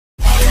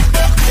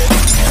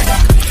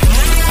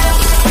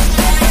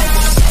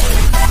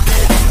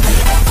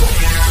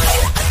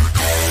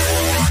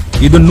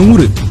இது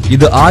 100,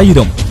 இது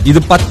 1000, இது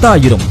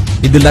 10,000,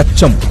 இது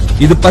லட்சம்,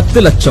 இது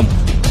 10 லட்சம்,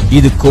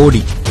 இது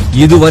கோடி.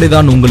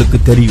 இதுவரைதான் உங்களுக்கு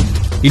தெரியும்.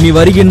 இனி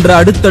வருகின்ற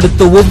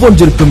அடுத்தடுத்த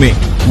ஒவ்வொன்றிற்குமே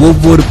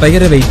ஒவ்வொரு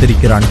பெயரை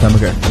வைத்திருக்கிறான்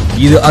தமிழன்.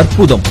 இது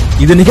அற்புதம்,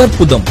 இது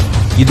நிகர்ப்புதம்,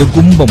 இது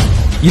கும்பம்,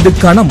 இது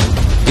கணம்,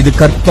 இது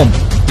கற்பம்,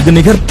 இது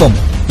நிகர்ப்பம்,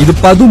 இது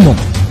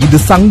பதுமம், இது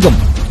சங்கம்,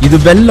 இது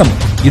வெள்ளம்,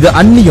 இது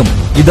அந்நியம்,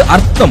 இது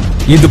அர்த்தம்,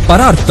 இது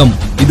பரார்த்தம்,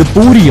 இது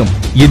பூரியம்,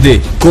 இது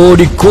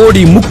கோடி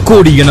கோடி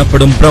முக்கோடி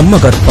எனப்படும் பிரம்ம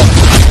கற்பம்.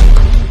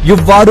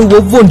 இவ்வாறு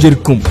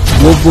ஒவ்வொன்றிற்கும்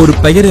ஒவ்வொரு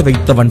பெயரை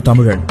வைத்தவன்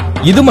தமிழன்.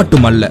 இது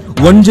மட்டுமல்ல,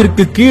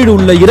 ஒன்றிற்கு கீழ்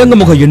உள்ள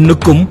இறங்குமுக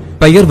எண்ணுக்கும்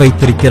பெயர்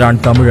வைத்திருக்கிறான்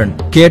தமிழன்.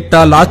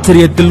 கேட்டால்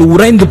ஆச்சரியத்தில்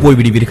உறைந்து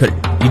போய்விடுவீர்கள்.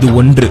 இது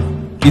 1,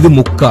 இது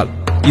முக்கால்,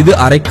 இது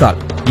அரைக்கால்,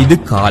 இது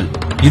கால்.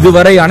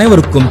 இதுவரை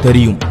அனைவருக்கும்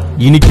தெரியும்.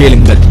 இனி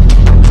கேளுங்கள்.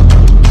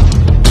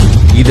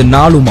 இது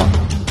 4மா,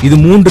 இது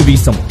 3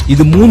 வீசம்,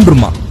 இது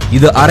 3மா,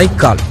 இது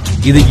அரைக்கால்,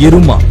 இது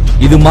இருமா,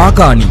 இது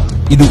மாகாணி,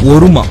 இது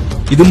 1மா,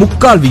 இது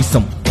முக்கால்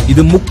வீசம்,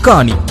 இது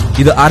முக்காணி,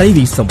 இது அரை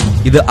வீசம்,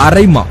 இது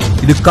அரைமா,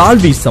 இது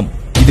கால் வீசம்,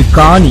 இது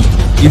காணி,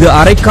 இது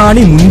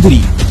அரைக்காணி முந்திரி,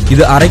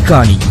 இது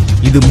அரைக்காணி,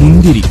 இது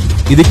முந்திரி,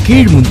 இது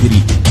கீழ் முந்திரி,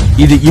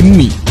 இது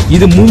இம்மி,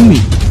 இது மும்மி,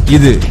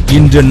 இது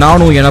இன்று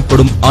நானோ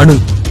எனப்படும் அணு.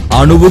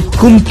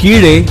 அணுவுக்கும்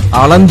கீழே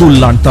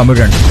அளந்துள்ளான்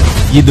தமிழன்.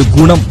 இது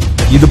குணம்,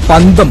 இது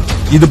பந்தம்,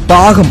 இது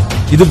பாகம்,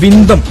 இது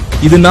விந்தம்,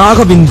 இது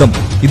நாகவிந்தம்,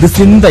 இது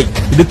சிந்தை,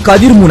 இது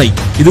கதிர்முனை,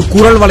 இது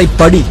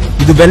குரல்வளைப்படி,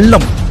 இது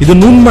வெள்ளம், இது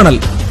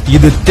நுண்மணல்,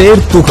 இது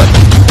தேர்த்துகள்.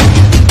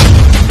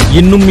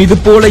 இன்னும் இது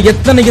போல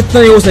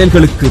எத்தனையோ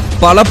செயல்களுக்கு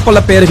பல பல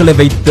பெயர்களை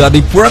வைத்து அதை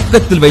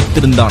புழக்கத்தில்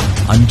வைத்திருந்தான்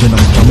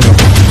அஞ்சனம்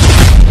தமிழன்.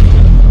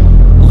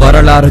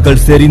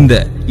 வரலாறுகள் செறிந்த,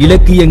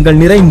 இலக்கியங்கள்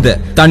நிறைந்த,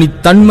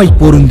 தனித்தன்மை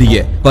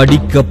பொருந்திய,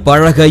 படிக்க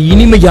பழக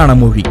இனிமையான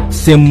மொழி,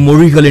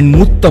 செம்மொழிகளின்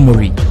மூத்த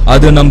மொழி.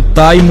 அது நம்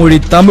தாய்மொழி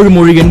தமிழ்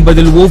மொழி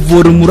என்பதில்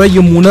ஒவ்வொரு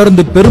முறையும்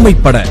உணர்ந்து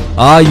பெருமைப்பட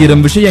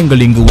 1000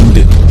 விஷயங்கள் இங்கு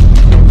உண்டு.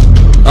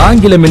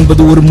 ஆங்கிலம்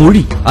என்பது ஒரு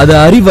மொழி, அது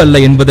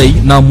அறிவல்ல என்பதை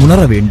நாம்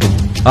உணர வேண்டும்.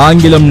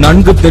 ஆங்கிலம்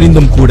நன்கு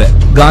தெரிந்தும் கூட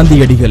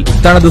காந்தியடிகள்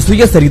தனது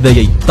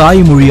சுயசரிதையை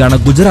தாய்மொழியான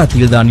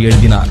குஜராத்தியில் தான்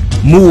எழுதினார்.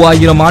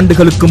 3000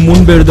 ஆண்டுகளுக்கு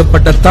முன்பு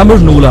எழுதப்பட்ட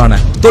தமிழ் நூலான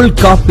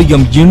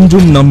தொல்காப்பியம்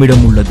இன்றும்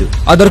நம்மிடம் உள்ளது.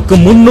 அதற்கு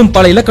முன்னும்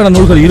பல இலக்கண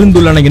நூல்கள்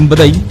இருந்துள்ளன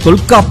என்பதை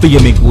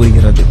தொல்காப்பியமே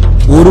கூறுகிறது.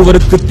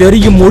 ஒருவருக்கு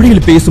தெரியும்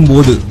மொழியில்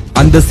பேசும்போது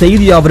அந்த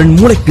செய்தி அவரின்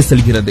மூளைக்கு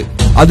செல்கிறது.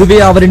 அதுவே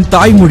அவரின்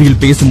தாய்மொழியில்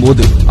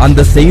பேசும்போது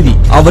அந்த செய்தி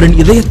அவரின்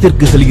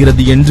இதயத்திற்கு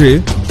செல்கிறது என்று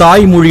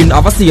தாய்மொழியின்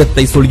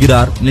அவசியத்தை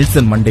சொல்கிறார்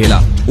நெல்சன் மண்டேலா.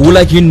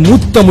 உலகின்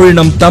மூத்த மொழி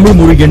நம் தமிழ்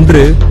மொழி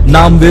என்று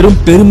நாம்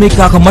வெறும்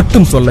பெருமைக்காக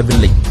மட்டும்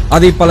சொல்லவில்லை.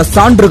 அதை பல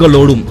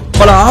சான்றுகளோடும்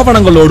பல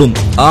ஆவணங்களோடும்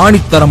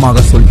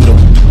ஆணித்தரமாக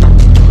சொல்கிறோம்.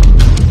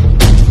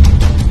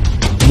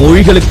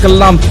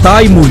 மொழிகளுக்கெல்லாம்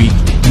தாய்மொழி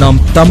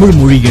நாம் தமிழ்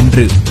மொழி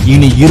என்று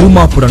இனி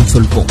இருமாப்புடன்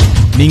சொல்வோம்.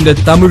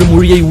 நீங்கள் தமிழ்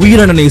மொழியை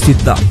உயிரென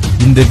நேசித்தால்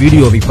இந்த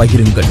வீடியோவை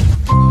பகிருங்கள்.